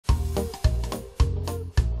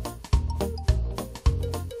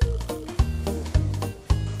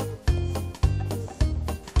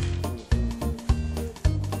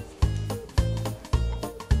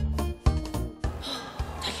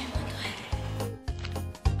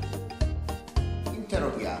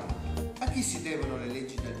Interroghiamo. A chi si devono le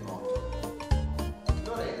leggi del moto?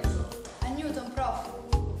 Lorenzo. A Newton, prof.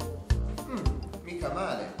 Mica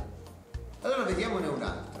male. Allora vediamone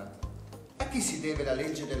un'altra. A chi si deve la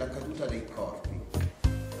legge della caduta dei corpi?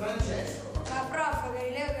 Francesco. Ma prof,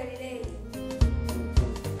 Galileo Galilei.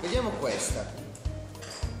 Vediamo questa.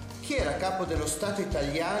 Chi era capo dello Stato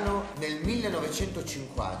italiano nel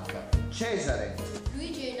 1950? Cesare.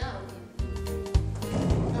 Luigi Einaudi.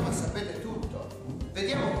 No, ma sapete tutto.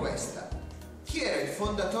 Vediamo questa. Chi era il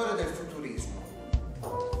fondatore del futurismo?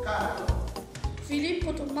 Carlo.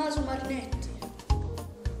 Filippo Tommaso Marinetti.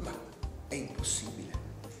 Ma è impossibile.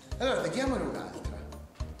 Allora vediamone un'altra.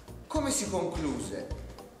 Come si concluse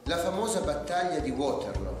la famosa battaglia di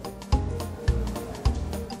Waterloo?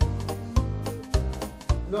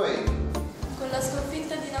 Noemi. Con la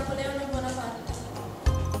sconfitta di Napoleone Bonaparte.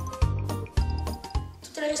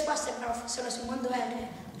 Tutte le risposte, prof, sono su Mondo Erre.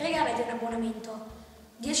 Regalati un abbonamento.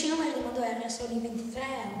 10 numeri di Mondo Erre, soli 23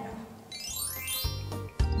 euro.